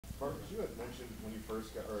Marcus, you had mentioned when you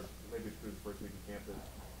first got, or maybe through the first week of camp, that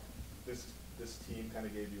this team kind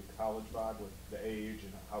of gave you a college vibe with the age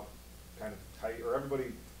and how kind of tight, or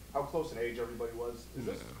everybody, how close in age everybody was.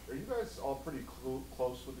 Are you guys all pretty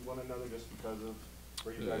close with one another just because of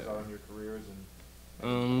where you guys are in your careers?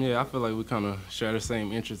 And yeah, I feel like we kind of share the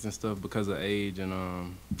same interests and stuff because of age,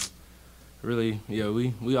 and really, yeah,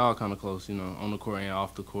 we all kind of close, on the court and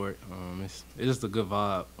off the court. It's just a good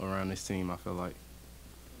vibe around this team, I feel like.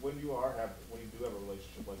 When you do have a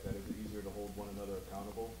relationship like that, is it easier to hold one another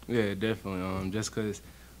accountable? Yeah, definitely. Just because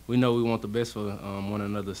we know we want the best for one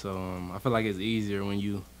another, so I feel like it's easier when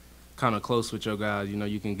you kind of close with your guys.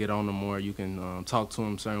 You can get on them more. You can talk to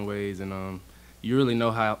them certain ways, and you really know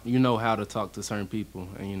how to talk to certain people,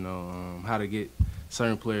 and how to get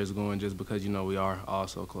certain players going. Just because we are all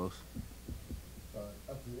so close.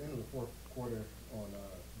 At the end of the fourth quarter on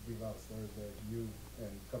last Thursday, you and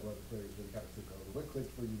a couple other players really kind of took over. What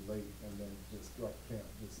clicked for you late, and then just throughout the camp,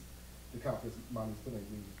 just the confidence Monty's putting you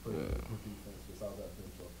put in the defense, just how that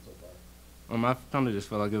been so far? I kind of just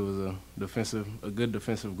felt like it was a good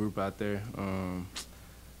defensive group out there.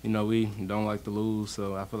 We don't like to lose,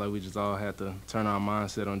 so I feel like we just all had to turn our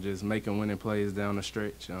mindset on just making winning plays down the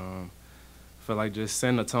stretch. I feel like just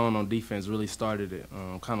setting the tone on defense really started it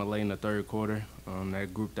kind of late in the third quarter,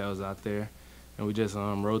 that group that was out there. And we just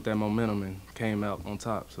rode that momentum and came out on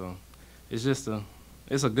top. So it's just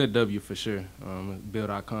it's a good W for sure. Build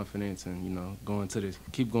our confidence and,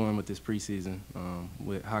 keep going with this preseason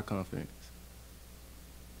with high confidence.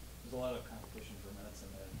 There's a lot of competition for minutes in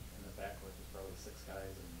the backcourt. There's probably 6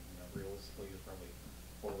 guys, and realistically, there's probably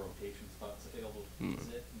 4 rotation spots available. Do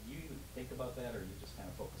you even think about that, or are you just kind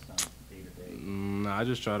of focused on day to day? Nah, I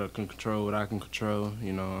just try to control what I can control.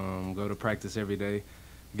 Go to practice every day,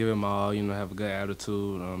 give it my all. Have a good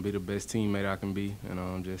attitude, be the best teammate I can be,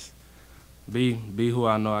 and just be who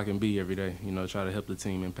I know I can be every day. Try to help the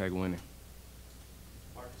team impact winning.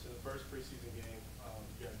 Marcus, in the first preseason game,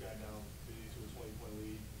 you guys got down to a 20-point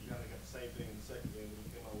lead. You kind of got the same thing in the second game, but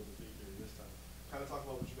you came out with a victory this time. Kind of talk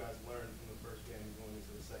about what you guys learned from the first game going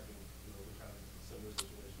into the second, kind of similar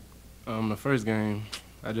situation. The first game,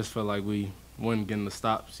 I just felt like we wasn't getting the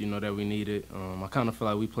stops, that we needed. I kind of feel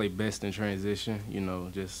like we played best in transition,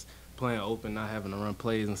 just playing open, not having to run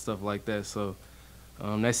plays and stuff like that. So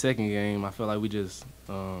that second game, I felt like we just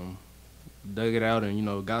dug it out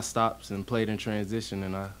and, got stops and played in transition,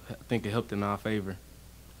 and I think it helped in our favor.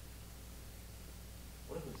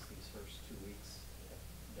 What have these first 2 weeks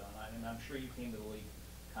done? I'm sure you came to the league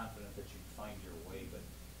confident that you'd find your way, but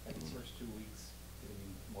have these first 2 weeks given you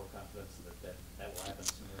more confidence that will happen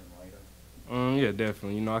sooner than later? Yeah,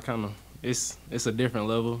 definitely. I kind of it's a different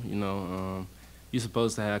level. You're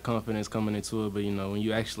supposed to have confidence coming into it, but when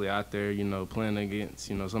you actually out there, playing against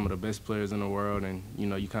some of the best players in the world, and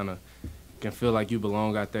you kind of can feel like you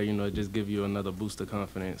belong out there. It just give you another boost of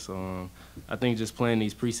confidence. So I think just playing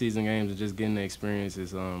these preseason games and just getting the experience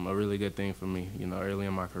is a really good thing for me. Early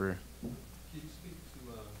in my career. Can you speak to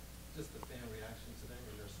just the fan reaction today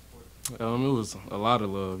or their support? It was a lot of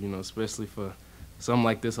love, especially for something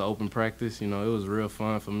like this, an open practice. It was real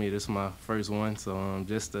fun for me. This is my first one, so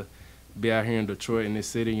just to be out here in Detroit, in this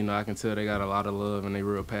city, I can tell they got a lot of love and they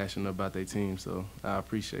real passionate about their team. So I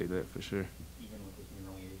appreciate that for sure. Even with the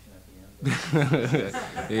humiliation at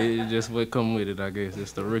the end? It just what come with it, I guess.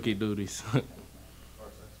 It's the rookie duties. Thanks,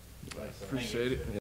 Appreciate it.